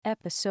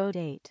Episode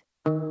 8.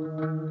 The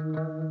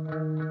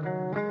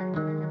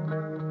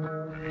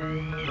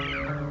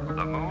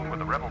moon with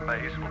the rebel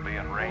base will be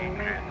in range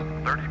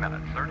in 30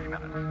 minutes.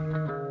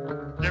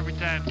 Every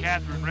time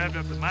Catherine revved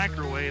up the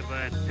microwave,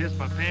 I'd piss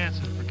my pants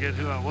and forget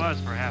who I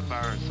was for a half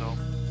hour or so.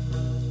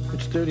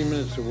 It's 30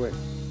 minutes away.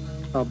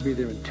 I'll be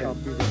there in 10.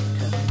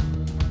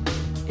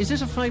 Is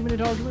this a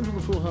 5-minute argument or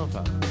a full half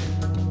hour?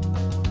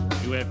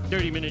 You have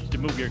 30 minutes to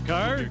move your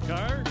car.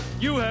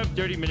 You have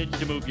 30 minutes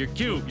to move your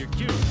cube.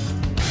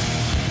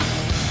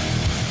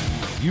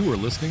 You are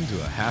listening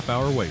to a half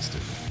hour wasted,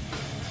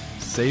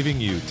 saving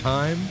you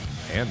time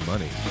and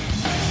money.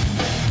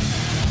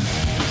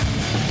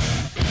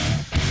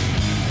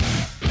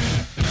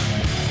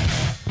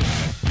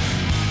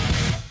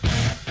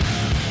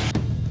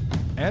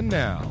 And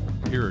now,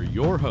 here are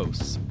your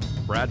hosts,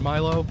 Brad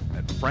Milo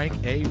and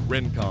Frank A.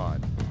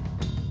 Rincon.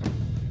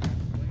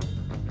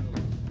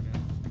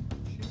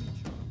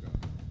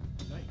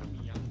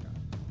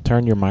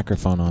 Turn your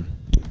microphone on.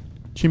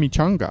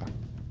 Chimichanga.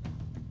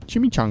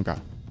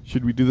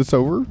 Should we do this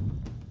over?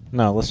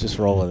 No, let's just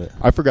roll with it.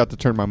 I forgot to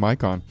turn my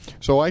mic on.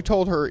 So I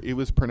told her it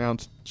was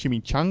pronounced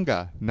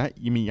chimichanga, not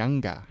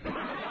yimianga.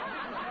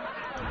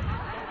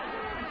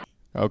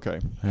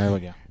 Okay. There we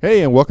go.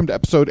 Hey, and welcome to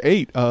episode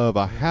 8 of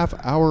A Half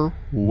Hour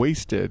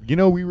Wasted. You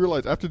know, we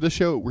realized after this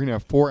show, we're going to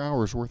have 4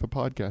 hours worth of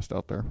podcast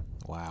out there.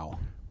 Wow.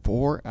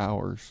 4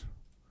 hours.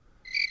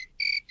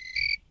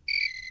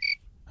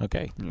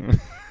 Okay.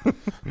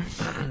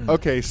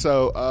 Okay,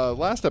 so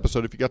last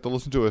episode, if you got to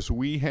listen to us,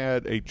 we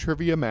had a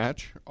trivia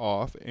match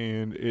off,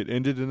 and it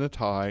ended in a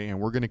tie,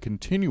 and we're going to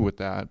continue with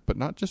that, but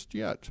not just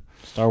yet.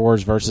 Star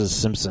Wars versus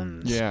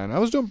Simpsons. Yeah, and I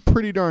was doing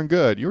pretty darn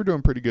good. You were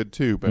doing pretty good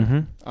too, but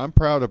I'm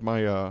proud of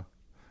my.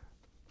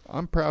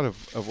 I'm proud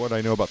of what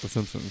I know about the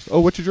Simpsons. Oh,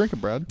 what you drinking,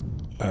 Brad?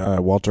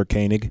 Walter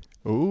Koenig.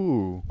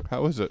 Ooh,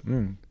 how is it?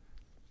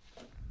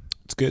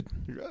 It's good.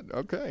 Good.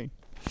 Okay.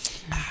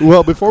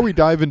 Well, before we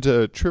dive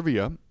into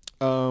trivia,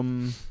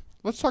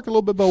 let's talk a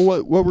little bit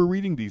about what we're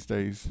reading these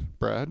days,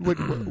 Brad. What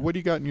do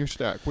you got in your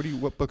stack?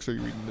 What books are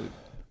you reading?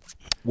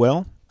 Well,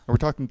 and we're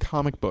talking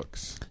comic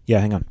books. Yeah,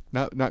 hang on.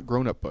 Not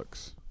grown-up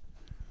books.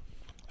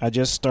 I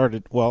just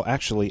started. Well,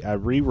 actually, I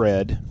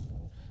reread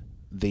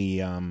the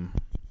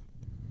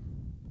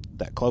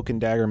that Cloak and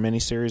Dagger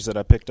miniseries that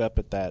I picked up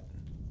at that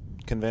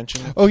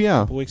convention. Oh yeah,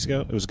 a couple weeks ago.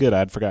 It was good.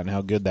 I'd forgotten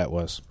how good that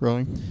was.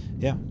 Really?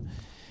 Yeah.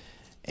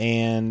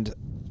 And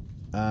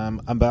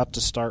I'm about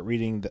to start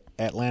reading the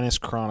Atlantis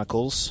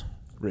Chronicles,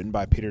 written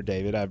by Peter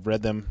David. I've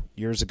read them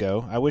years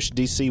ago. I wish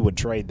DC would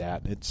trade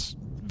that. It's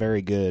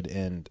very good,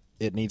 and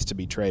it needs to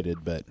be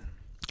traded. But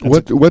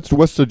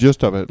what's the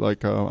gist of it?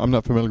 Like, I'm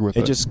not familiar with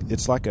it.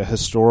 It's like a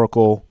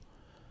historical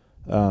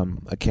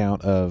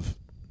account of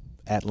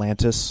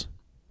Atlantis.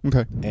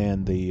 Okay.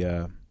 And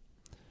the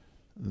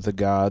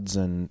gods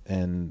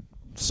and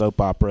soap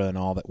opera and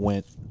all that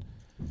went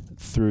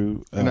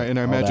through. And I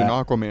imagine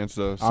Aquaman's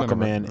the center.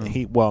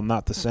 Aquaman,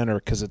 not the center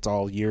because it's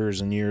all years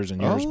and years and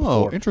years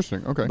before. Oh,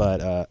 interesting. Okay.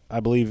 But I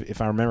believe,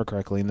 if I remember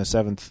correctly, in the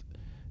 7th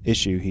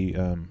issue,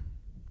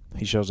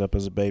 he shows up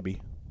as a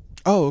baby.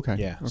 Oh, okay.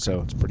 Yeah, okay.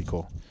 So it's pretty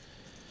cool.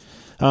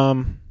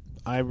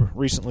 I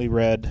recently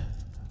read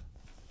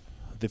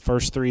the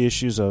first 3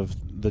 issues of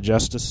the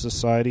Justice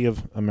Society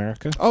of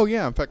America. Oh,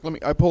 yeah. In fact,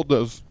 I pulled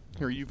those.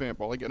 Here, you vamp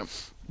while I get them.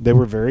 They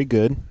were very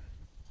good.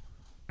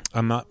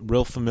 I'm not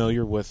real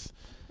familiar with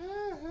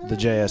the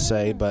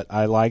JSA, but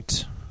I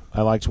liked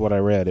what I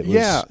read. It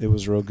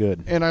was real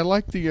good. And I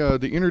like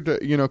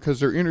because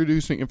they're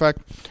introducing. In fact,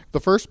 the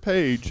first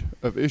page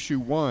of issue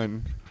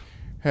 1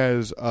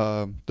 has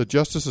the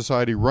Justice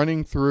Society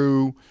running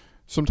through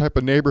some type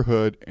of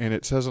neighborhood, and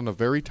it says on the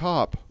very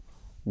top,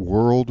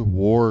 World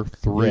War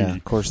III. Yeah,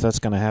 of course, that's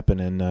going to happen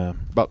in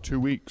about 2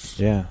 weeks.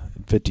 Yeah,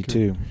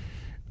 52.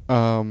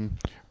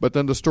 But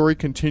then the story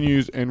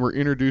continues, and we're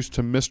introduced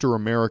to Mr.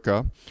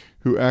 America,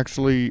 who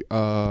actually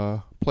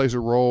plays a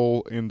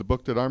role in the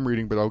book that I'm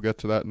reading, but I'll get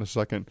to that in a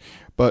second.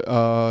 But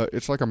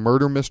it's like a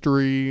murder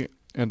mystery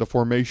and the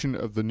formation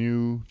of the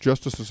new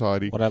Justice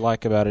Society. What I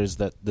like about it is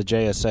that the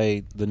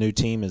JSA, the new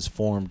team, is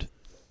formed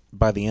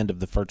by the end of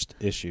the first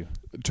issue.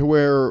 To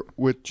where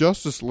with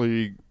Justice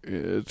League,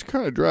 it's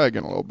kind of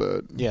dragging a little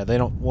bit. Yeah, they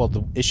don't. Well,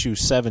 the issue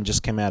 7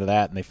 just came out of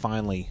that, and they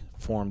finally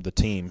formed the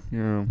team.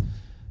 Yeah.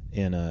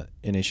 In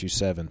issue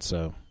 7,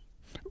 so.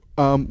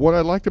 What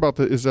I liked about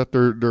that is that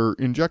they're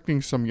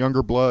injecting some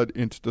younger blood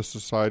into the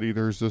society.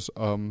 There's this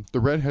the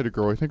redheaded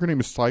girl. I think her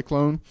name is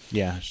Cyclone.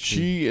 Yeah,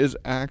 she is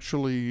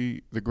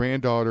actually the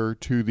granddaughter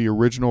to the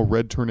original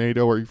Red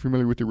Tornado. Are you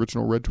familiar with the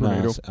original Red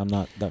Tornado? No, I'm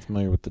not that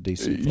familiar with the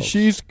DC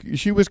folks.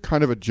 She was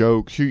kind of a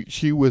joke.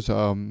 She was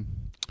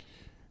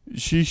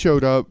she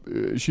showed up.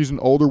 She's an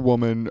older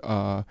woman.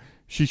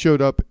 She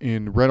showed up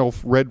in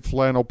red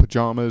flannel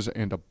pajamas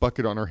and a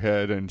bucket on her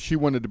head, and she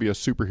wanted to be a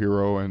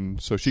superhero,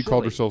 and so she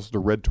called herself the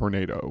Red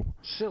Tornado.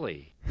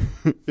 Silly.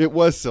 It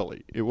was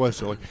silly.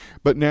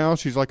 But now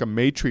she's like a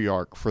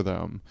matriarch for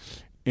them,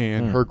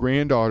 and her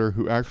granddaughter,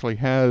 who actually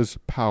has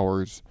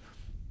powers,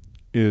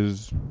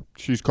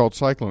 she's called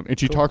Cyclone, and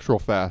she talks real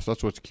fast.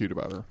 That's what's cute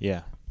about her.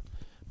 Yeah.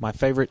 My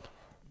favorite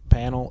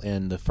panel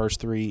in the first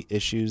 3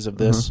 issues of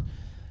this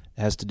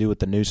has to do with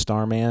the new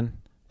Starman.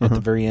 At the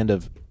very end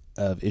of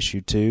issue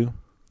 2,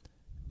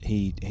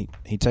 he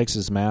takes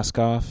his mask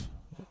off.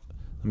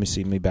 Let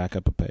me back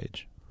up a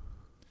page.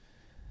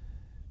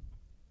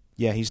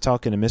 Yeah, he's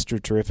talking to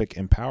Mr. Terrific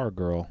and Power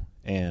Girl,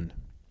 and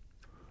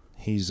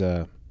he's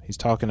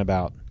talking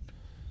about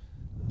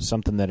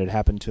something that had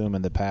happened to him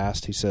in the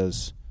past. He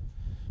says,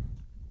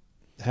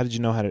 "How did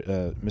you know how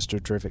to?"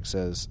 Mr. Terrific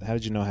says, "How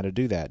did you know how to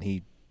do that?"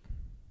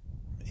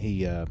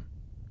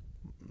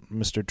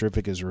 Mr.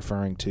 Terrific is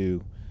referring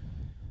to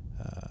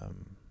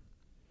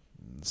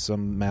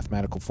some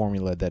mathematical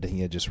formula that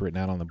he had just written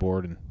out on the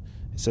board, and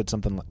he said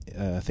something.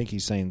 I think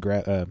he's saying,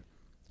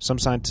 some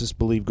scientists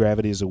believe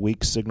gravity is a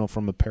weak signal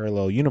from a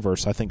parallel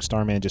universe. I think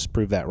Starman just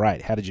proved that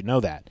right. How did you know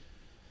that?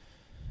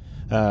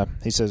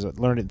 He says, I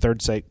learned it in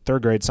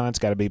third grade science,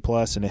 got a B+,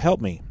 and it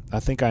helped me. I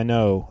think I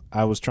know.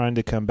 I was trying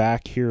to come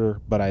back here,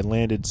 but I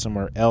landed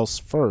somewhere else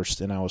first,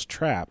 and I was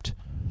trapped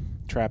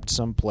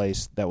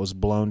someplace that was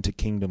blown to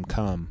Kingdom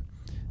Come.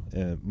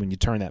 When you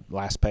turn that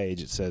last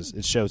page,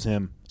 it shows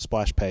him,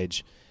 splash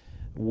page,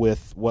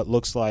 with what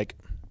looks like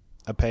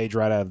a page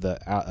right out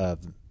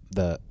of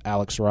the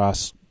Alex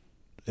Ross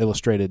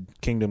illustrated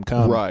Kingdom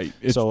Come. Right.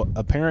 So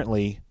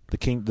apparently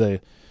the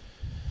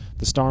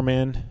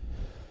Starman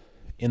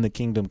in the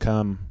Kingdom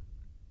Come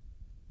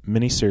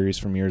miniseries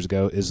from years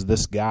ago is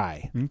this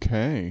guy.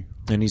 Okay.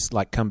 And he's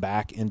like come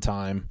back in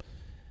time,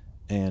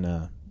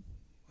 and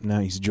now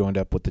he's joined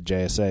up with the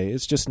JSA.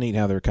 It's just neat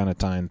how they're kind of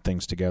tying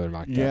things together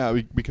like that.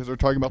 Yeah, because they're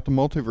talking about the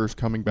multiverse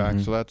coming back,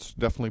 so that's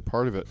definitely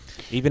part of it.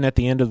 Even at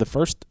the end of the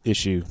first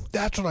issue.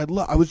 That's what I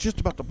love. I was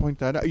just about to point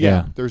that out.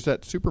 Yeah, there's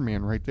that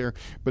Superman right there.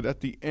 But at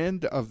the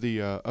end of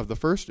the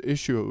first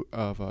issue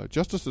of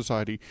Justice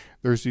Society,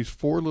 there's these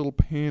 4 little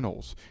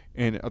panels,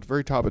 and at the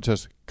very top it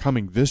says,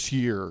 "Coming this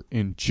year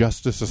in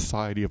Justice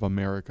Society of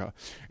America,"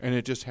 and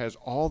it just has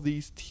all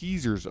these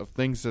teasers of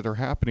things that are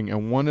happening.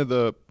 And one of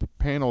the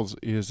panels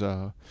is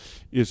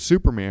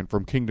Superman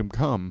from Kingdom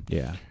Come.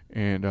 Yeah.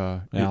 And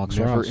Alex it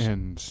never Ross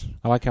ends.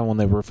 I like how when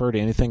they refer to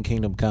anything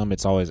Kingdom Come,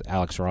 it's always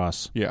Alex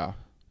Ross. Yeah.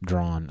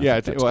 Drawn. Yeah,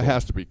 it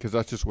has to be, because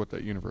that's just what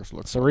that universe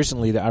looks like. So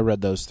recently I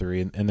read those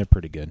 3, and they're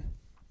pretty good.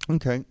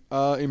 Okay.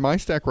 In my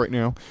stack right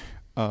now,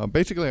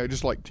 basically I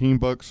just like teen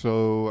books,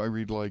 so I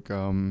read like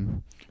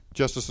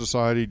Justice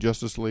Society,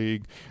 Justice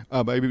League.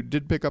 But I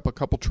did pick up a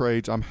couple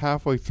trades. I'm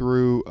halfway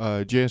through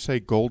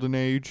JSA Golden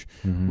Age,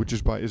 which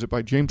is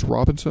by James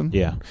Robinson?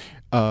 Yeah.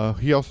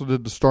 He also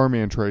did the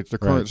Starman trades, the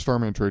current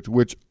Starman trades,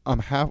 which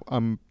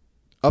I'm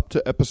up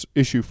to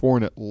issue 4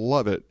 in it.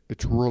 Love it.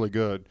 It's really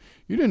good.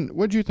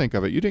 What did you think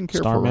of it? You didn't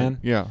care Starman?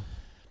 for it? Yeah.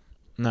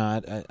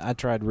 No, I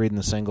tried reading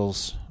the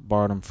singles,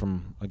 borrowed them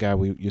from a guy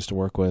we used to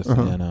work with,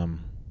 and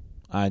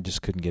I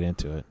just couldn't get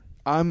into it.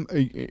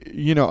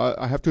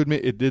 I have to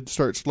admit, it did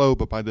start slow,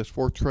 but by this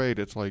 4th trade,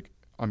 it's like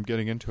I'm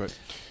getting into it.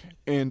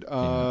 And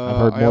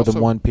I've heard more than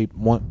one.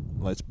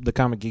 The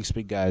Comic Geek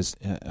Speak guys,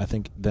 I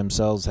think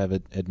themselves have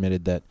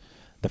admitted that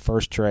the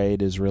first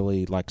trade is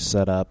really like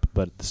set up,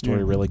 but the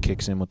story really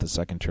kicks in with the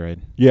second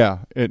trade. Yeah,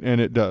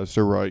 and it does.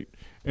 They're right.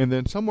 And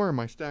then somewhere in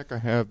my stack, I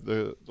have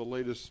the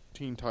latest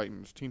Teen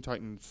Titans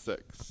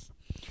 6,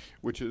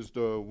 which is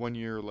the 1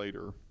 year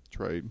later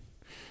trade.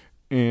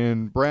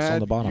 And Brad, it's on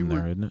the bottom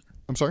there, isn't it?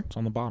 I'm sorry? It's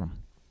on the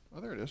bottom. Oh,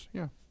 there it is.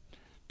 Yeah.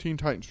 Teen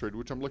Titans trade,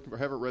 which I'm looking for. I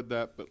haven't read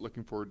that, but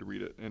looking forward to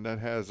read it. And that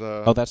has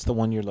that's the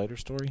 1 year later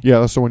story? Yeah,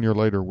 that's the 1 year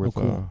later with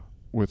cool.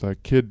 With a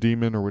Kid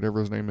Demon or whatever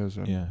his name is.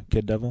 Yeah,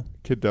 Kid Devil.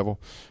 Kid Devil.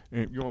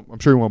 And I'm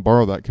sure you want to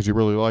borrow that because you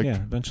really liked. Yeah,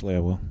 eventually I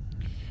will.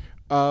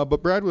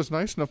 But Brad was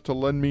nice enough to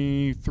lend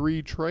me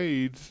 3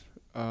 trades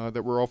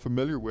that we're all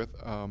familiar with,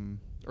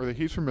 or that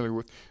he's familiar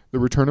with. The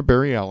Return of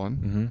Barry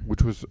Allen,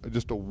 which was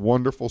just a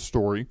wonderful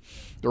story.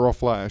 They're all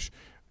Flash.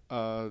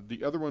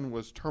 The other one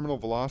was Terminal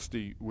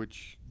Velocity,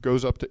 which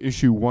goes up to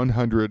issue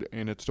 100,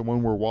 and it's the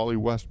one where Wally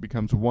West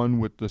becomes one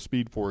with the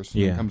Speed Force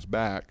and comes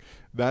back.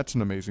 That's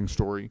an amazing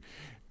story.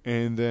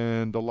 And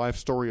then the life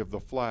story of the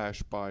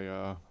Flash by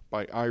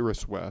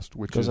Iris West,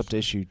 which goes up to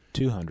issue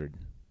 200,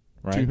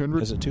 right?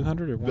 200? Is it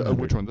 200 or 100?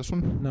 Which one? This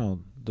one?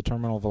 No, the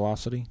Terminal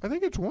Velocity. I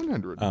think it's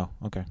 100. Oh,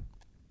 okay.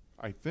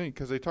 I think,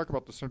 because they talk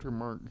about the Century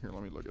Mark. Here,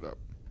 let me look it up.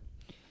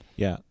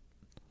 Yeah.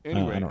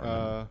 Anyway, I don't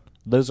remember.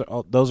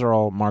 Those are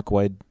all Mark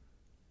Waid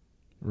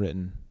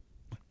written.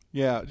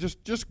 Yeah,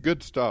 just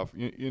good stuff.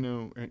 Yeah.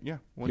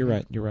 You're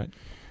right.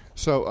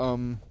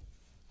 So,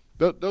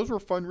 those were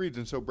fun reads,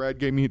 and so Brad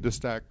gave me the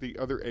stack, the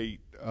other 8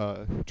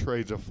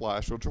 trades of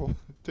Flash, which will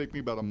take me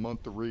about a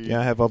month to read. Yeah,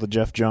 I have all the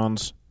Jeff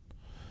Johns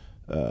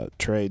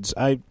trades.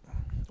 I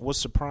was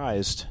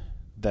surprised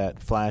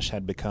that Flash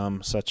had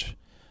become such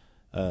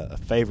a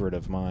favorite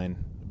of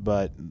mine,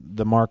 but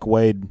the Mark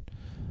Waid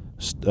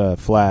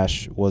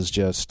Flash was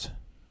just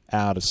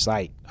out of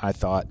sight, I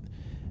thought,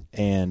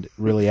 and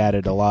really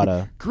added a lot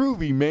of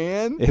groovy,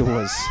 man. It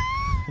was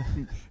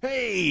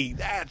hey,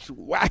 that's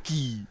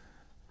wacky.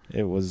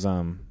 It was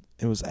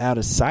out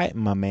of sight,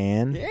 my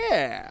man.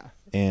 Yeah.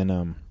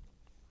 And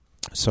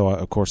So,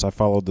 of course, I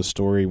followed the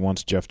story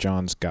once Jeff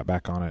Johns got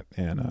back on it,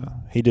 and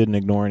he didn't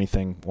ignore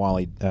anything while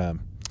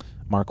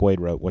Mark Waid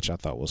wrote, which I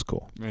thought was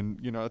cool. And,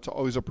 it's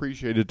always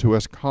appreciated to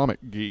us comic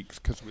geeks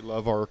because we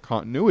love our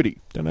continuity.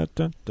 Dun,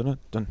 dun, dun,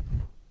 dun.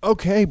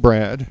 Okay,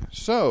 Brad.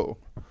 So,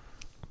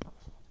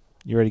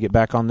 you ready to get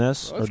back on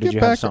this? let's or did get you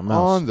back have something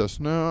on else? this.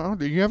 No,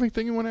 do you have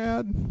anything you want to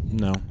add?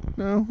 No.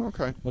 No?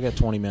 Okay. We got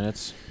 20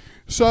 minutes.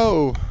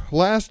 So,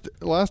 last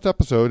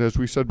episode, as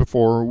we said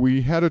before,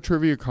 we had a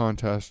trivia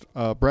contest.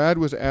 Brad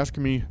was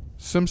asking me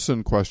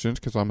Simpson questions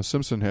because I'm a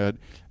Simpson head,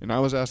 and I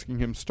was asking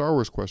him Star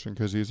Wars questions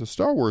because he's a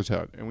Star Wars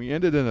head, and we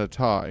ended in a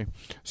tie.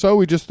 So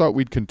we just thought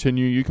we'd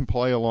continue. You can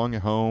play along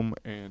at home,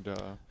 and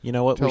you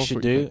know what tell we us should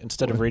what do? you think.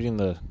 Instead of reading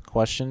the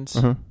questions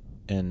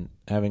and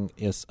having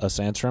us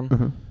answer them,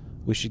 Uh-huh.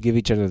 we should give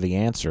each other the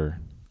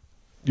answer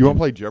You want to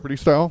play Jeopardy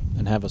style?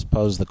 and have us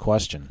pose the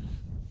question.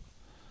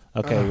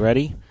 Okay,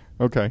 ready?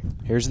 Okay.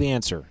 Here's the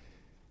answer.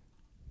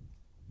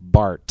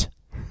 Bart.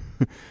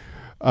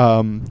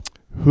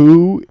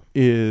 Who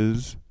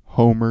is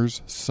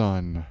Homer's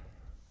son?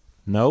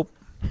 Nope.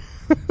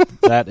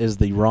 That is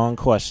the wrong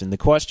question. The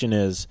question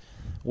is,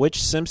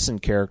 which Simpson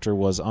character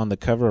was on the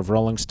cover of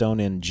Rolling Stone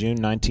in June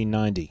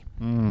 1990?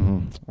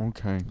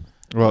 Okay.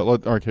 Well,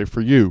 okay, for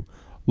you,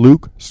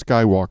 Luke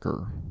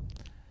Skywalker.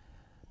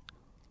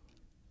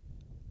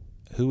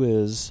 Who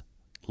is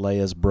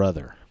Leia's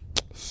brother?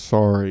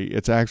 Sorry,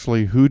 it's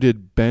actually who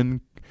did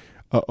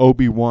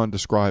Obi-Wan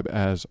describe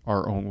as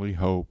our only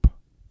hope?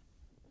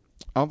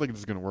 I don't think this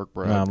is going to work,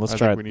 Brad. Let's I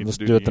try think it. we need Let's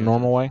to do it the answer.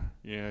 normal way.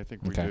 Yeah, I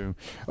think we Okay. do.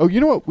 Oh, you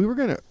know what?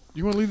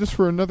 You want to leave this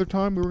for another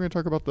time? We were going to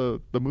talk about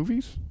the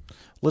movies?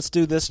 Let's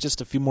do this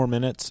just a few more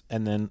minutes,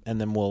 and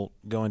then we'll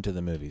go into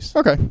the movies.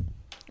 Okay.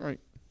 All right.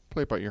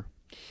 Play it by ear.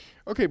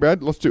 Okay,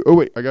 Brad, let's do... Oh,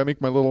 wait. I got to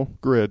make my little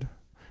grid.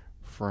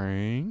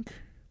 Frank.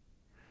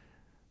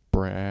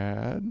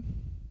 Brad.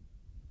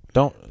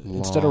 Don't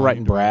instead of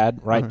writing Brad,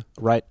 write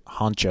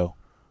Honcho.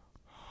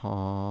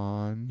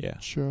 Honcho. Yeah.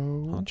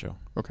 Honcho.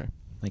 Okay.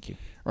 Thank you.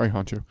 All right,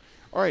 Honcho.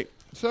 All right.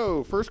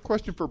 So, first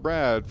question for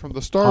Brad from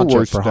the Star Honcho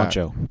Wars for stack.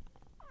 Honcho.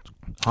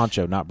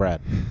 Honcho, not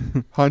Brad.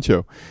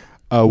 Honcho.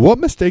 What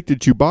mistake did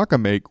Chewbacca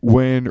make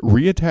when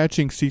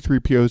reattaching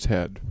C-3PO's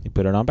head? You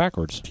put it on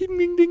backwards. Ding,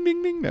 ding, ding,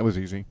 ding, ding. That was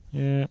easy.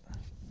 Yeah.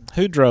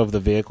 Who drove the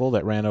vehicle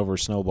that ran over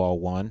Snowball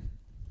 1?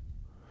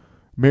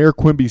 Mayor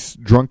Quimby's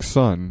drunk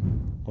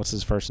son. What's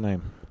his first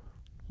name?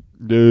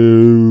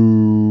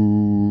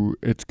 No,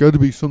 it's got to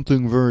be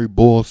something very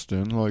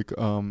Boston. Like,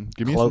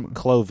 give me some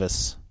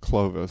Clovis.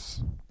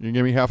 Clovis. You can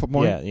give me half a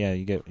point. Yeah.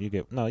 You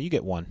get. No, you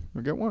get one.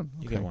 I get one.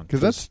 You get one.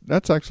 Because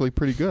that's actually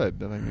pretty good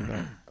that I knew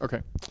that.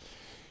 Okay.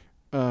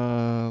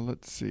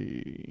 Let's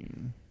see.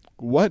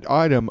 What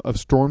item of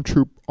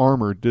Stormtroop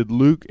armor did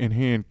Luke and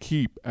Han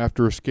keep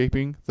after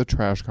escaping the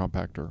trash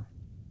compactor?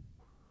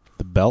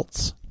 The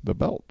belts. The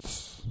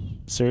belts.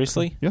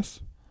 Seriously?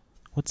 Yes.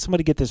 Would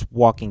somebody get this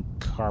walking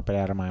carpet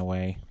out of my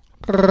way?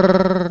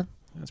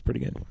 That's pretty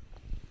good.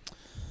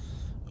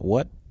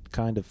 What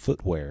kind of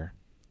footwear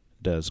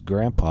does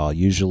Grandpa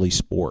usually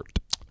sport?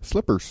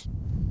 Slippers.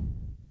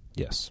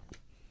 Yes.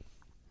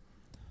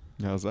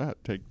 How's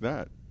that? Take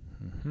that.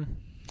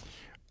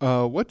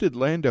 What did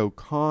Lando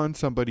con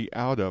somebody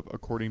out of,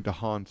 according to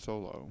Han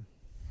Solo?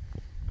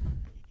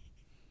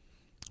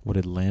 What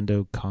did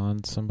Lando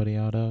con somebody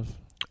out of?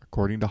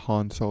 According to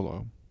Han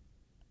Solo.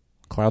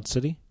 Cloud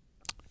City?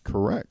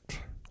 Correct.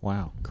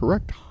 Wow.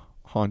 Correct,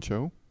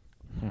 Honcho.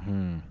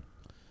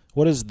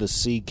 What is the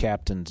sea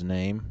captain's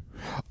name?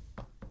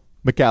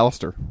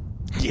 McAllister.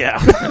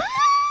 Yeah.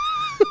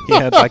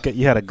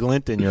 You had a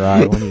glint in your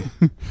eye when you...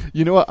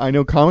 You know what? I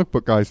know comic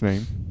book guy's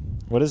name.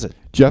 What is it?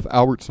 Jeff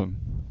Albertson.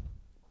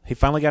 He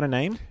finally got a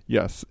name?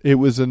 Yes. It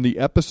was in the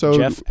episode...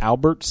 Jeff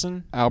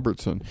Albertson?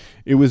 Albertson.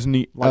 It was in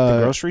the... Like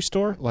the grocery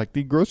store? Like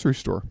the grocery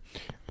store.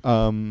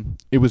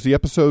 It was the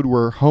episode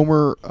where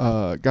Homer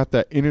got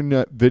that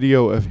internet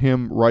video of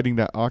him riding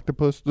that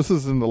octopus. This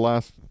is in the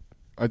last...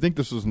 I think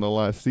this was in the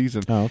last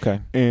season. Oh,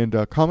 okay.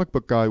 And comic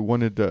book guy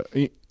wanted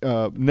to...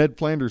 Ned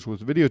Flanders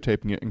was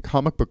videotaping it, and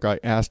comic book guy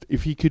asked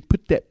if he could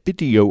put that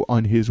video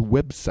on his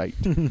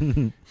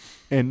website.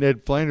 And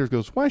Ned Flanders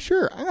goes, "Why,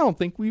 sure. I don't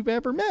think we've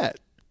ever met.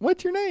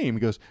 What's your name?"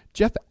 He goes,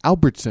 "Jeff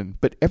Albertson,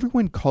 but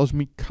everyone calls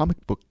me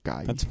comic book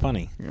guy." That's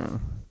funny. Yeah.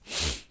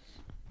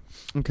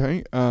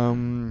 Okay.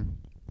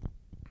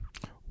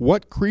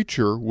 What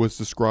creature was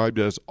described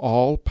as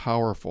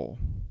all-powerful?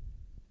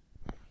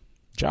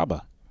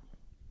 Jabba.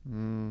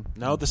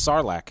 No, the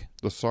Sarlacc.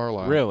 The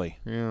Sarlacc. Really?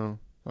 Yeah.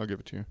 I'll give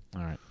it to you.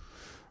 All right.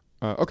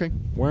 Okay.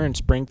 Where in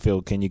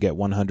Springfield can you get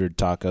 100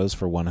 tacos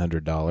for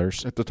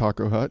 $100? At the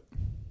Taco Hut.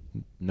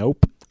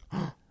 Nope.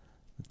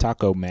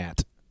 Taco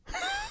Mat.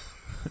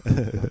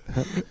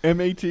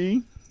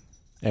 M-A-T?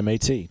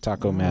 M-A-T.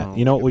 Taco Mat.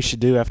 You know what we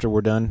should do after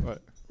we're done?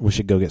 What? We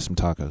should go get some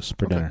tacos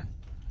for dinner.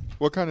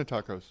 What kind of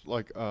tacos?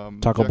 Like Taco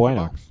Jack in the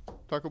Bueno. Box?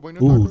 Taco Bueno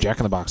Ooh, tacos? Jack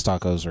in the Box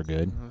tacos are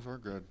good. Those are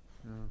good.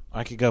 Yeah.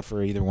 I could go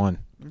for either one.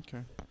 Okay.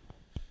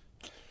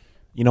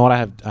 You know what?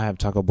 I have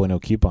Taco Bueno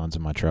coupons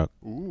in my truck.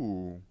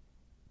 Ooh.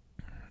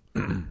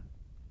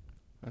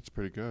 That's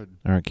pretty good.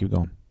 All right, keep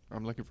going.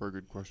 I'm looking for a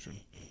good question.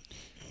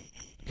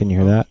 Can you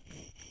hear that?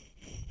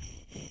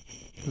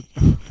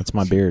 That's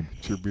my beard.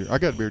 It's your beard. I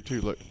got a beard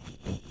too. Look.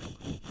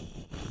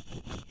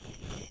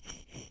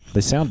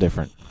 They sound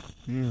different.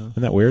 Yeah.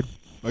 Isn't that weird?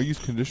 I use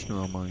conditioner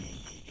on mine.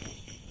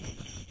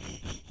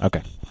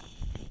 Okay.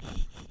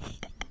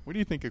 What do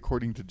you think,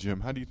 according to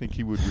Jim? How do you think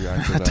he would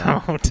react to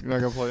that? Don't. You're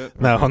not gonna play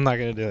it? No, Okay. I'm not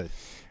going to do it.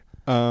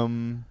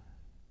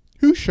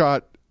 Who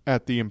shot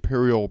at the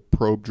Imperial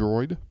probe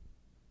droid?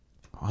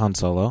 Han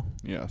Solo.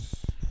 Yes.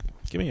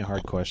 Give me a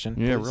hard question.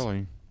 Yeah, please.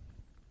 really.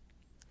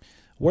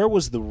 Where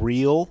was the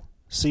real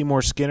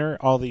Seymour Skinner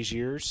all these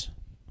years?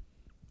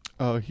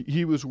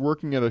 He was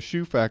working at a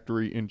shoe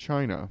factory in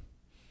China.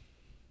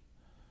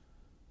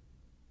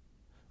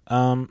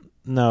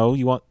 No,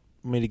 you want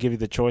me to give you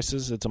the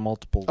choices? It's a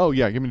multiple. Oh,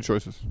 yeah, give me the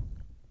choices.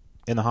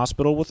 In the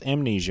hospital with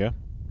amnesia,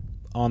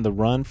 on the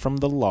run from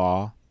the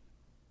law,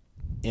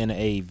 in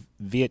a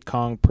Viet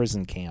Cong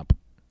prison camp.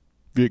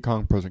 Viet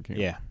Cong prison camp.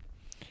 Yeah.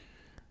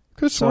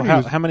 So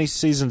how many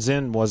seasons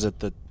in was it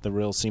that the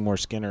real Seymour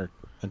Skinner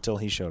until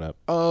he showed up?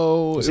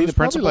 Oh, Was it he was the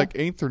principal?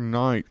 probably like 8th or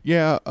 9th.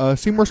 Yeah,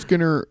 Seymour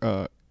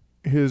Skinner,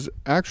 his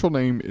actual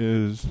name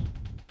is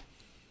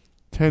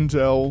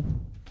Tenzel.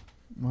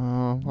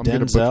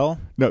 Denzel?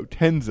 No,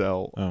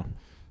 Tenzel. Oh.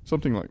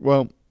 Something like,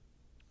 well,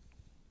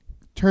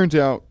 turns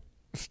out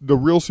the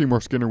real Seymour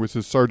Skinner was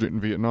his sergeant in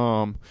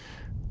Vietnam,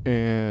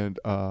 and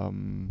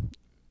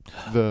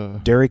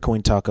the... Dairy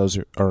Queen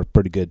tacos are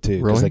pretty good, too,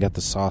 because Really? they got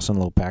the sauce in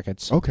little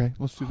packets. Okay,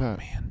 let's do that.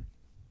 Man.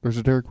 There's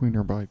a Dairy Queen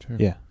nearby, too.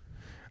 Yeah.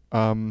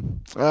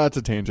 That's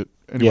a tangent.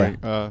 Anyway,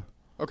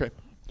 okay.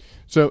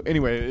 So,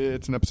 anyway,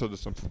 it's an episode of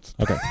Simpsons.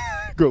 Okay.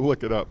 Go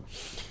look it up.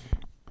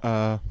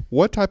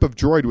 What type of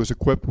droid was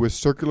equipped with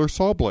circular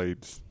saw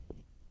blades?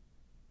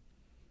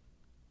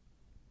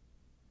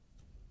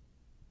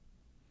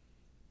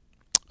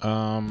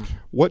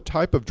 What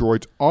type of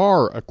droids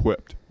are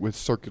equipped with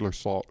circular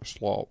saw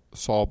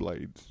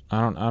blades? I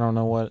don't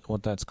know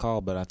what that's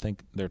called, but I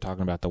think they're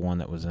talking about the one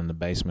that was in the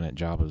basement at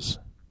Jabba's.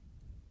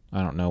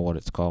 I don't know what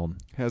it's called.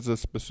 Has a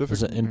specific...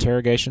 Is it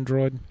interrogation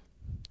droid?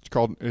 It's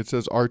called... It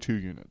says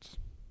R2 units.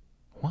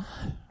 What?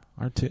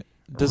 R2?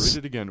 I'll read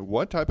it again.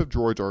 What type of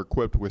droids are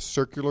equipped with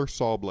circular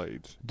saw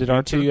blades? Did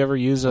R2 ever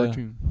use a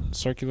R2.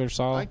 circular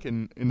saw?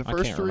 In the I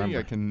first can't three, remember.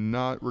 I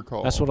cannot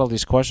recall. That's what all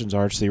these questions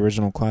are. It's the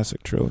original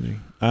classic trilogy.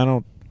 I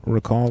don't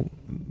recall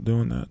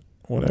doing that.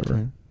 Whatever.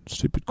 Okay.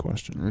 Stupid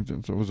question.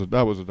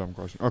 That was a dumb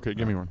question. Okay,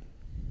 give me one.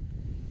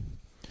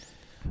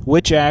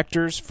 Which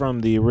actors from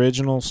the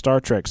original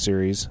Star Trek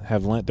series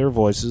have lent their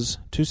voices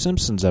to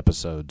Simpsons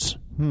episodes?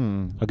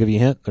 I'll give you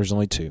a hint. There's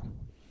only two.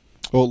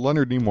 Well,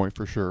 Leonard Nimoy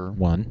for sure.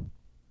 One.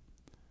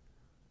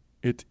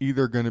 It's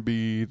either going to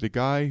be the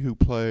guy who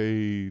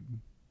played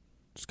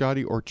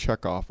Scotty or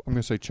Chekhov. I'm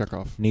going to say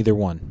Chekhov. Neither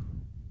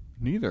one.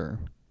 Neither.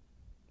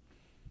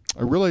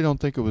 I really don't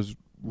think it was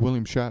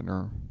William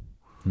Shatner.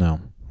 No.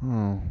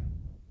 Oh.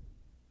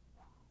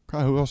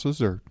 God, who else is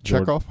there?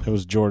 George, Chekhov? it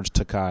was George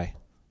Takei.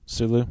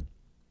 Sulu?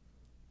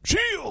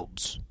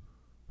 Shields!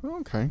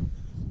 Okay. I'm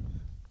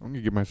going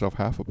to give myself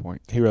half a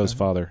point. Hero's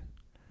father.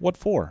 What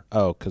for?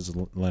 Oh, because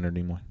Leonard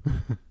Nimoy.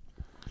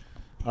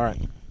 All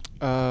right.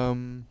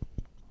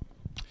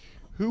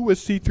 Who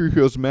was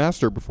C-3PO's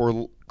master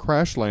before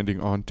crash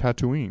landing on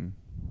Tatooine?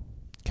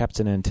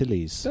 Captain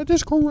Antilles. That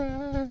is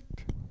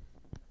correct.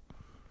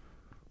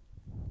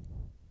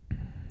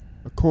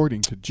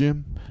 According to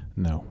Jim.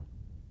 No.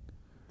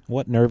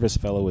 What nervous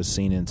fellow is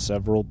seen in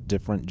several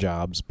different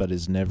jobs but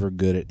is never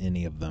good at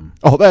any of them?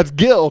 Oh, that's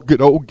Gil.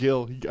 Good old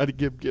Gil. You got to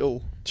give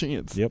Gil a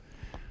chance. Yep.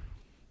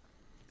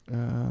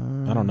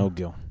 I don't know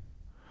Gil.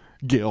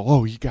 Gil.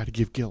 Oh, you got to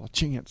give Gil a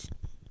chance.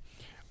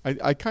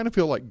 I kind of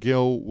feel like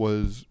Gil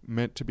was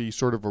meant to be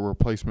sort of a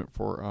replacement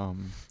for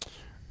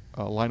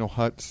Lionel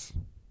Hutz.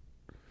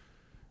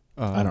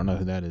 I don't know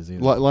who that is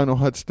either. Lionel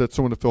Hutz, that's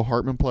someone that Phil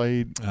Hartman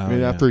played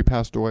after he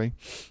passed away.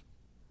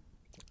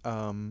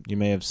 You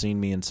may have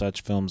seen me in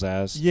such films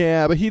as.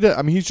 Yeah, but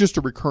he's just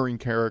a recurring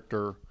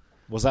character.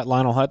 Was that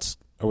Lionel Hutz?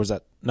 Or was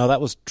that... No,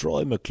 that was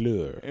Troy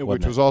McClure.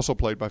 Which was also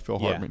played by Phil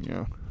Yeah. Hartman,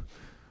 yeah.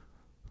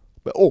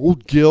 But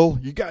old Gil,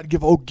 you got to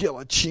give old Gil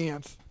a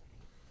chance.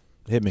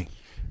 Hit me.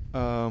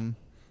 How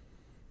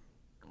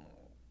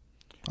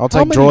I'll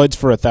take many- droids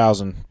for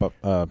 1,000, but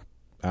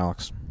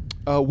Alex.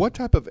 What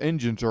type of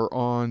engines are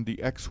on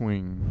the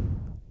X-Wing?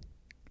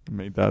 I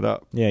made that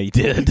up. Yeah, you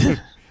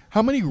did.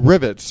 How many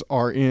rivets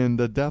are in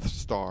the Death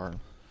Star?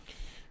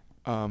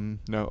 No,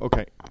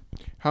 okay.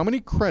 How many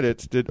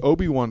credits did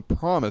Obi-Wan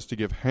promise to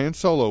give Han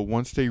Solo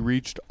once they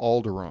reached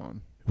Alderaan?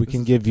 We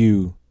can give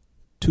you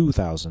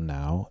 2,000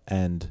 now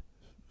and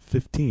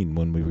 15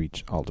 when we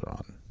reach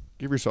Alderaan.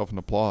 Give yourself an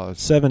applause.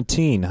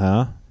 17,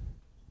 huh?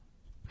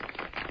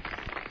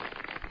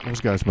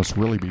 Those guys must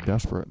really be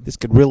desperate. This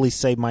could really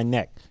save my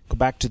neck. Go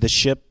back to the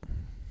ship.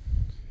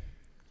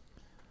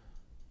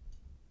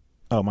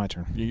 Oh, my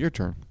turn. Yeah, your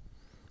turn.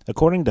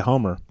 According to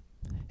Homer,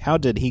 how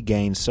did he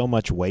gain so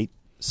much weight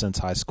since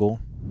high school?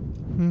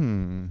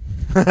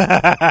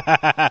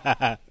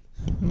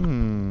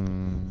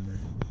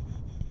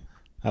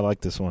 I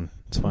like this one.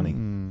 It's funny.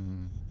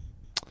 I'm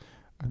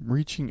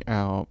reaching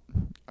out.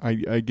 I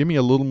give me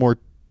a little more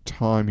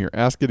time here.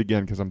 Ask it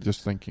again because I'm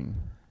just thinking.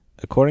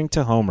 According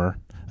to Homer,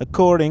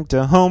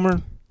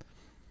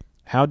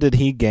 how did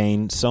he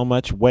gain so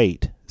much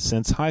weight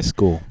since high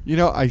school? You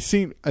know, I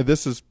think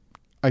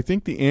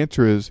the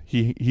answer is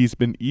he's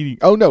been eating.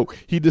 Oh no,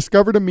 he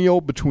discovered a meal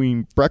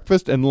between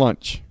breakfast and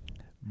lunch.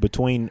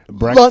 Between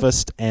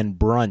breakfast and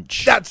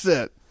brunch. That's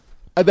it.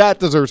 That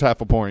deserves half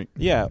a point.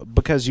 Yeah,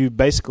 because you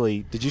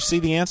basically... Did you see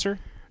the answer?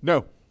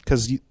 No.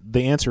 Because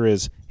the answer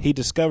is he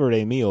discovered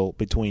a meal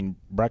between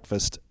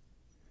breakfast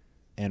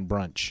and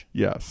brunch.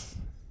 Yes.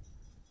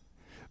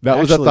 That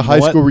was at the high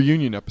school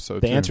reunion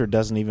episode. The answer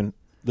doesn't even...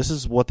 This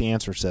is what the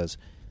answer says.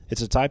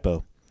 It's a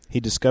typo.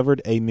 He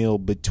discovered a meal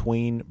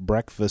between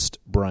breakfast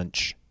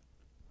brunch.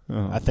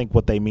 Oh. I think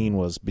what they mean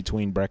was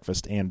between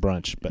breakfast and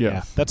brunch. But Yes.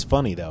 yeah, that's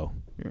funny, though.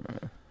 Yeah.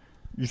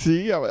 You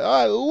see,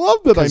 I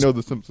love that I know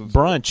The Simpsons.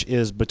 Brunch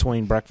is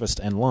between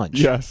breakfast and lunch.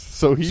 Yes.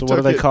 So what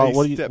do they call?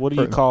 What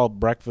do you call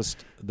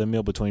breakfast? The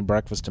meal between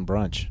breakfast and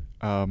brunch?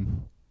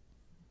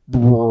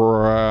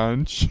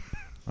 Brunch.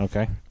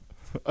 Okay.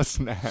 A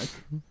snack.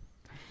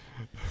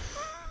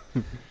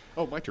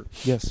 Oh, my turn.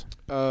 Yes.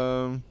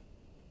 Who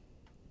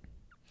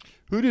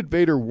did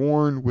Vader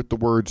warn with the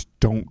words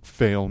 "Don't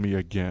fail me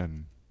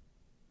again"?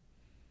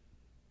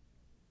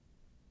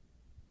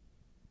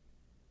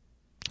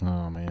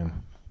 Oh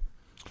man.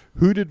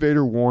 Who did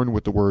Vader warn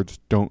with the words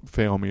 "Don't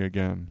fail me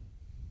again"?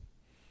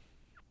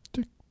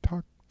 Tick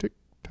tock, tick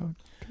tock.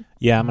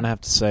 Yeah, I'm gonna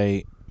have to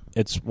say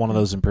it's one of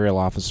those Imperial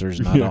officers,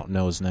 and I don't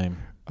know his name.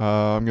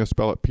 I'm gonna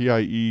spell it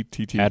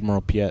Piett.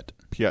 Admiral Piett.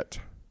 Piett.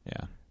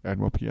 Yeah.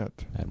 Admiral Piett.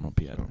 Admiral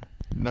Piett. Oh,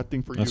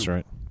 nothing for That's you.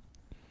 right.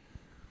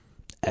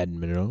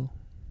 Admiral.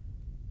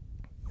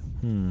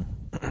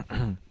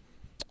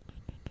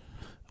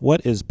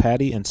 What is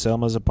Patty and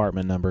Selma's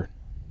apartment number?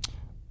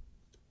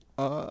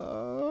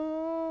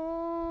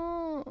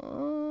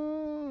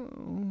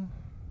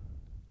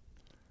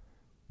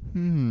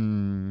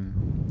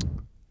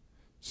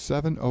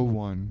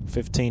 701.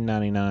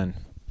 1599.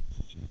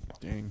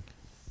 Dang,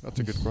 that's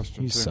a good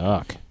question. You too.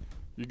 suck.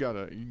 You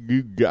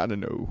gotta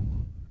know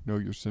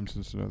your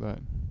Simpsons to know that.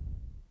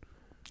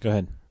 Go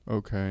ahead.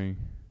 Okay.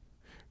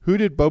 Who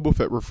did Boba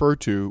Fett refer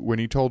to when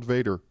he told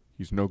Vader,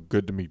 "He's no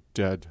good to me,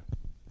 dead"?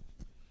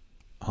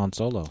 Han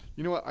Solo.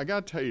 You know what? I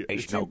gotta tell you,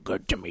 He's no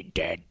good to me,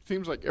 dead.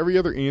 Seems like every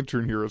other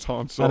answer in here is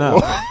Han Solo. I know.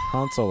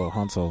 Han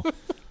Solo.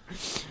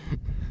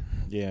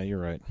 Yeah,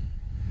 you're right.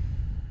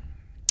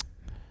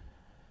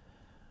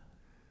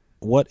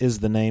 What is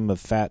the name of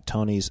Fat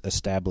Tony's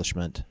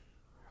establishment?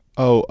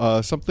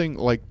 Oh, something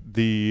like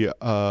the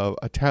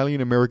Italian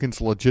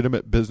Americans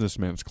Legitimate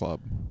Businessmen's Club.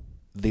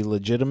 The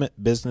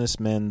Legitimate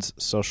Businessmen's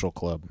Social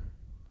Club.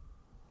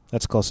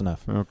 That's close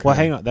enough. Okay. Well,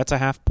 hang on. That's a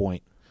half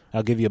point.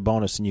 I'll give you a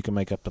bonus, and you can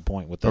make up the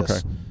point with this.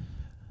 Okay.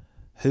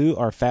 Who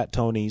are Fat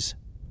Tony's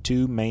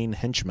two main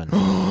henchmen?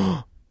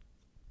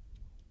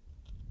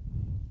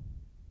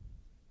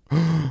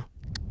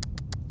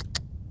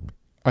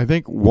 I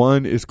think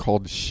one is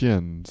called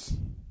Shins.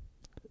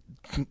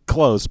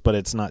 Close, but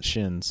it's not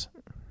Shins.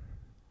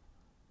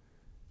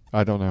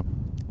 I don't know.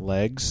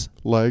 Legs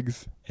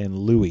Legs and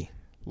Louie.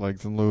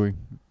 and Louie.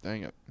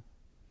 Dang it.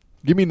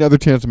 Give me another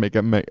chance to make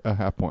a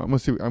half point. I'm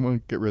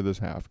gonna get rid of this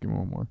half. Give me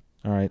one more.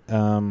 All right.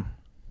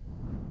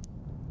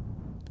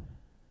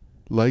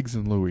 Legs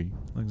and Louie.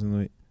 Legs and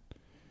Louie.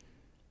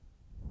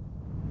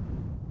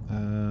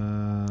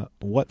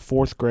 What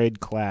fourth grade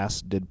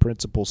class did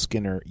Principal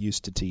Skinner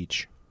used to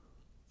teach?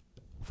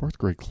 Fourth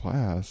grade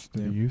class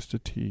that he used to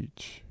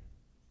teach.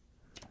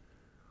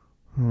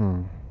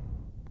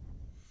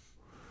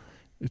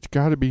 It's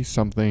got to be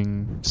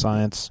something.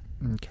 Science.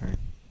 Okay.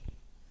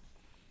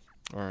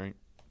 All right.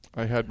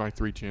 I had my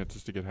 3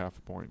 chances to get half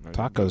a point.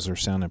 Tacos are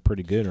sounding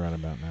pretty good right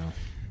about now.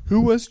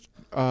 Who was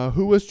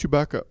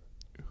Chewbacca?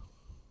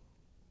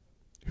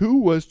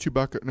 Who was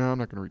Chewbacca? No, I'm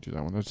not going to redo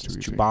that one. That's too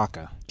easy.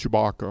 Chewbacca.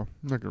 I'm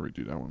not going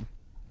to redo that one.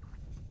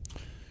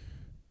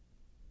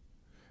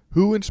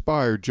 Who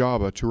inspired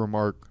Jabba to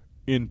remark,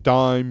 "In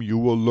time you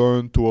will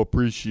learn to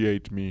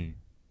appreciate me"?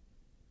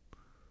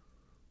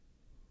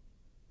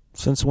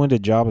 Since when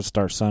did Jabba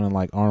start sounding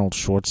like Arnold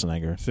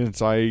Schwarzenegger?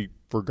 Since I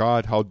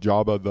forgot how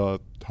Jabba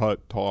the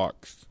Hutt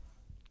talks.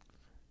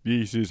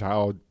 This is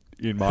how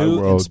in my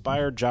Who world.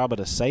 inspired Jabba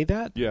to say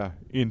that? Yeah,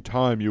 in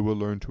time you will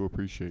learn to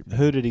appreciate me.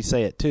 Who did he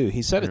say it to?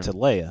 He said it to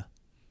Leia.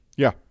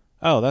 Yeah.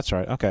 Oh, that's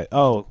right. Okay.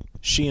 Oh,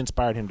 she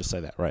inspired him to say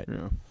that, right?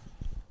 Yeah.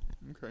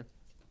 Okay.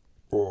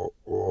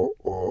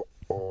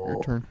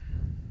 Your turn.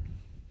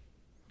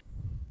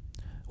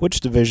 Which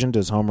division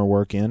does Homer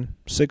work in?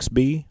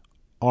 6B,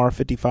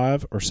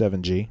 R55, or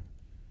 7G?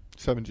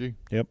 7G.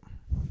 Yep.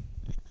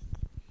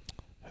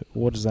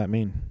 What does that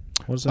mean?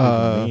 What does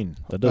that even mean?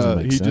 That doesn't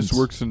make sense. He just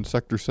works in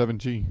Sector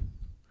 7G.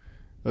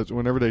 That's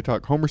whenever they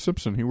talk. Homer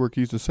Simpson,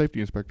 he's the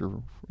safety inspector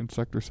in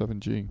Sector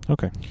 7G.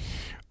 Okay.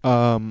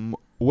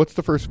 What's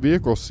the first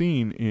vehicle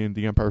seen in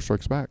The Empire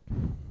Strikes Back?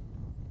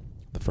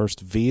 The first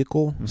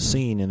vehicle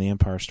seen in The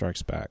Empire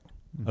Strikes Back.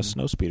 A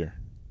snowspeeder.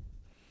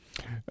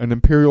 An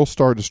Imperial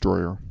Star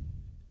Destroyer.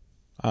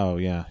 Oh,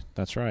 yeah,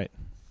 that's right.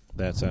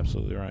 That's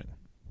absolutely right.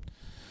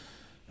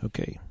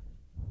 Okay.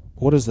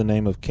 What is the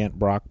name of Kent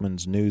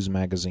Brockman's news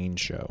magazine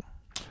show?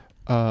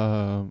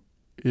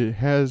 It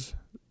has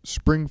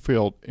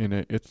Springfield in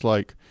it. It's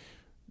like,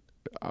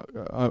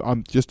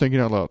 I'm just thinking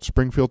out loud.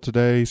 Springfield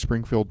Today,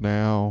 Springfield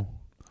Now.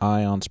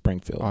 Eye on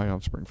Springfield. Eye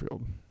on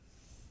Springfield.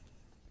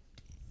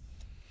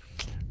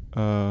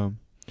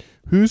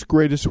 Whose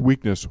greatest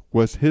weakness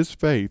was his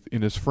faith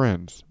in his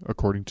friends,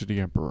 according to the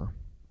Emperor?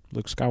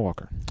 Luke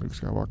Skywalker. Luke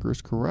Skywalker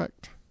is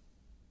correct.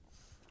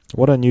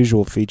 What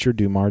unusual feature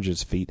do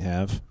Marge's feet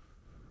have?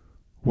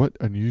 What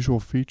unusual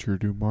feature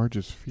do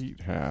Marge's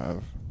feet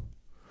have?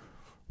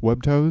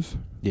 Web toes?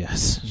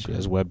 Yes, she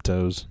has web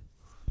toes.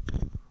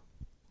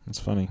 That's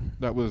funny.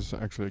 That was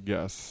actually a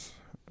guess.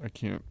 I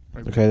can't.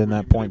 Okay, then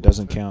that point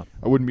doesn't count.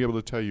 I wouldn't be able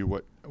to tell you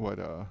what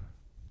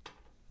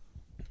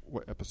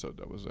episode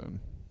that was in.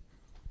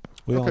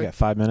 We only got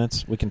 5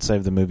 minutes. We can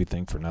save the movie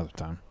thing for another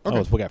time. Okay.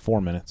 Oh, we got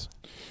 4 minutes.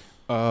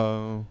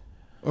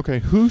 Okay,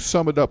 who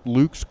summed up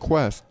Luke's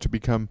quest to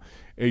become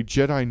a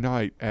Jedi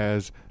Knight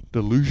as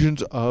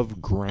delusions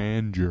of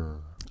grandeur?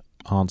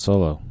 Han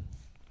Solo.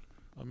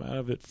 I'm out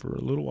of it for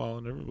a little while,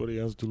 and everybody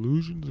has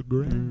delusions of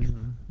grandeur.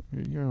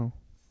 There you go.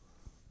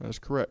 That's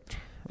correct.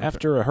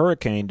 After a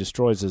hurricane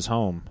destroys his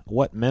home,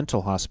 what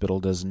mental hospital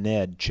does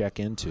Ned check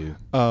into?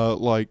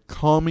 Like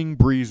Calming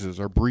Breezes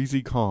or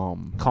Breezy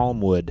Calm.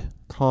 Calmwood.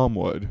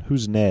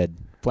 Who's Ned?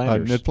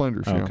 Flanders. Ned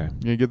Flanders, Oh, yeah. okay.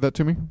 You give that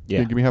to me? Yeah.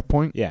 You give me half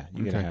point? Yeah,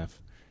 you get a Okay. half.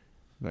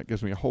 That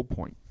gives me a whole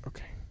point.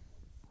 Okay.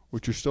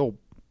 Which you're still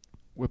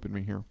whipping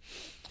me here.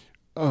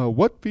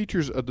 What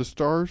features of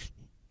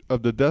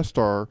the Death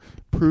Star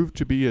proved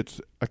to be its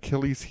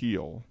Achilles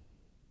heel?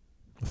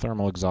 A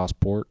thermal exhaust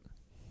port.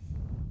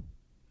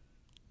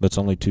 That's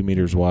only 2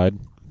 meters wide.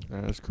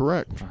 That is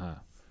correct. Uh-huh.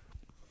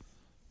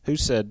 Who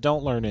said,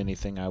 "Don't learn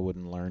anything I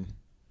wouldn't learn"?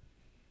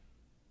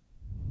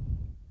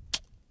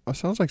 That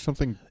sounds like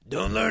something.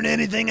 Don't learn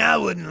anything I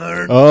wouldn't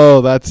learn.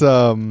 Oh, that's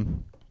Otto.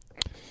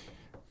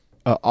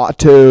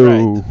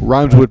 Right.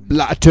 Rhymes with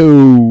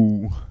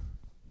Blato.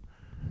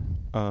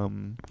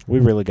 We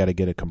really got to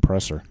get a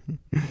compressor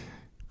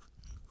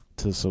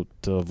to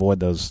avoid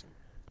those.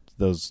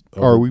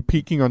 Are we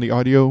peeking on the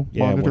audio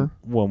monitor?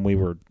 When we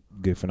were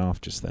goofing off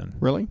just then.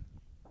 Really?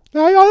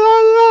 La, la,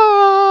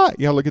 la, la.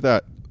 Yeah, look at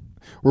that.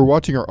 We're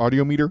watching our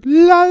audio meter.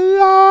 La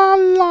la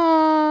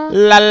la.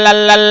 La la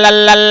la la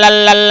la la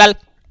la la.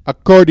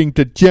 According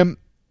to Jim.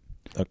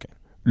 Okay.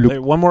 Look. Hey,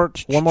 one more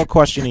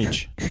question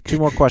each. 2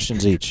 more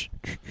questions each.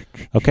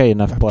 Okay,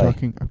 enough play.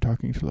 I'm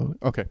talking slowly.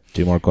 Okay.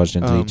 2 more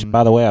questions each.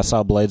 By the way, I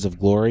saw Blades of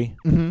Glory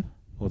Mm-hmm.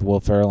 with Will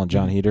Ferrell and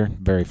John Heder.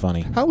 Very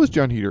funny. How was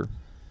John Heder?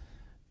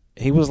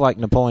 He was like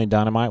Napoleon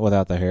Dynamite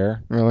without the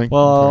hair. Really?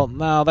 Well, Okay.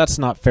 no, that's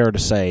not fair to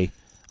say.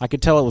 I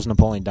could tell it was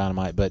Napoleon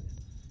Dynamite, but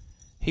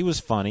he was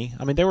funny.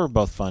 I mean, they were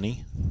both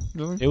funny.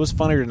 Really? It was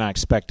funnier than I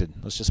expected.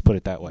 Let's just put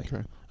it that way.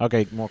 Okay.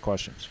 Okay, more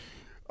questions.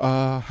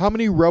 How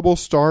many rebel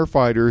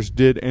starfighters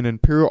did an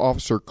Imperial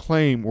officer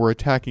claim were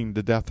attacking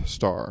the Death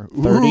Star?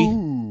 30?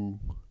 Ooh.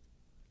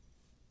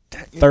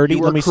 30?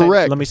 You are Let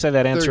correct. me say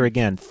that answer 30.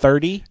 again.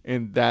 30?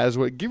 And that is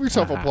what. Give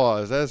yourself Haha.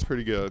 applause. That is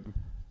pretty good.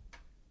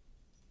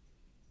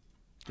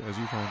 As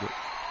you find it.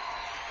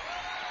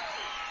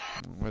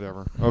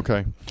 Whatever.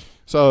 Okay.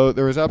 So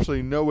there is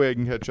absolutely no way I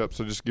can catch up,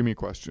 so just give me a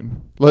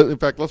question. In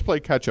fact, let's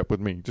play catch up with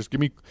me. Just give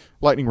me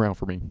lightning round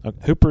for me.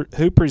 Okay.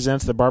 Who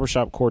presents the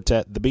barbershop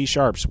quartet, the B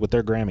Sharps, with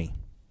their Grammy?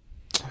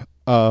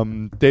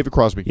 David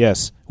Crosby.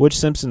 Yes. Which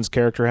Simpsons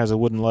character has a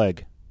wooden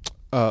leg?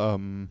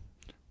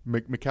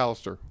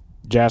 McAllister.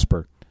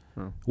 Jasper.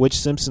 Oh. Which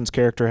Simpsons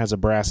character has a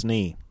brass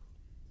knee?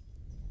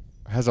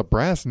 Has a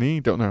brass knee?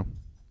 Don't know.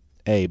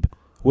 Abe.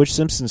 Which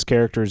Simpsons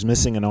character is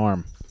missing an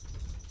arm?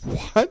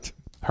 What?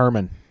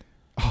 Herman.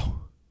 Oh.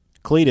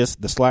 Cletus,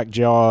 the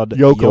slack-jawed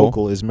Yokel.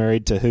 yokel, is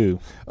married to who?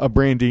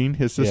 Brandine,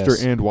 his sister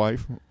Yes. and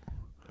wife.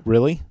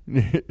 Really?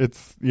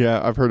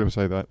 I've heard him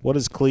say that. What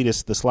is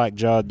Cletus, the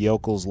slack-jawed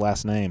yokel's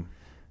last name?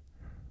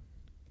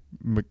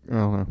 I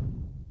don't know.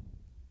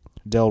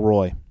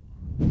 Delroy.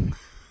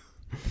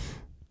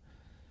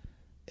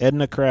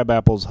 Edna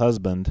Crabapple's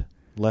husband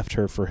left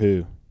her for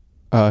who?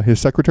 His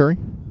secretary?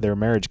 Their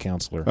marriage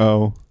counselor.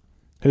 Oh.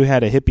 Who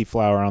had a hippie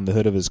flower on the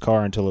hood of his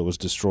car until it was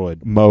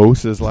destroyed? Mo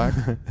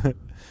Sislak.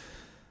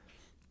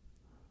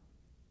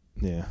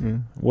 Yeah.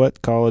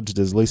 What college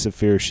does Lisa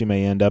fear she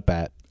may end up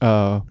at?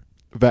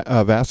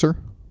 Vassar?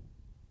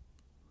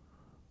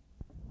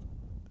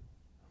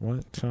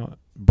 What?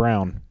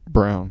 Brown.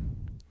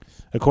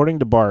 According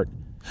to Bart.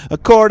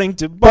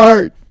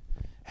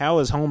 How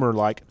is Homer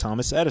like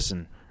Thomas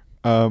Edison?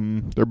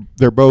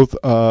 They're both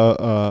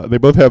they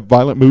both have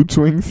violent mood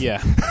swings.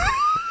 Yeah.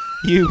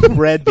 You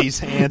read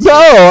these answers.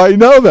 No, I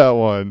know that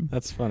one.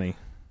 That's funny.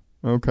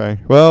 Okay.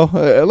 Well,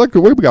 look,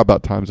 we got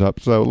about time's up,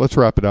 so let's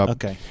wrap it up.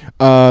 Okay.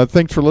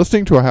 Thanks for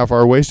listening to A Half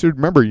Hour Wasted.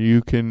 Remember,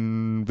 you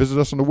can visit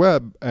us on the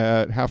web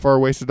at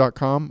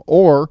halfhourwasted.com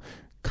or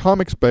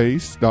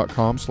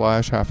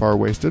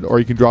comicsbase.com/halfhourwasted, or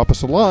you can drop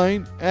us a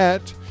line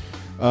at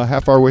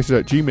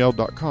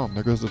halfhourwasted@gmail.com.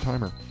 There goes the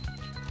timer.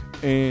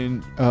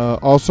 And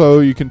also,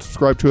 you can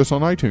subscribe to us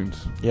on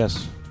iTunes.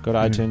 Yes. Go to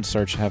iTunes,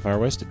 search Half Hour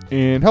Wasted.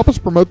 And help us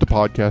promote the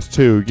podcast,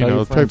 too. Tell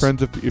your tell your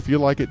friends if you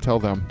like it, tell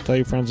them. Tell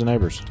your friends and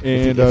neighbors.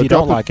 And if you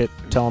don't like it,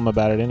 tell them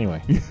about it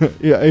anyway.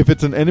 Yeah, if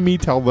it's an enemy,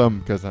 tell them,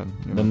 because then...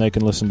 Then they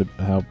can listen to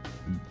how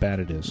bad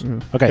it is. Yeah.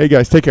 Okay. Hey,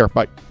 guys, take care.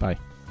 Bye. Bye.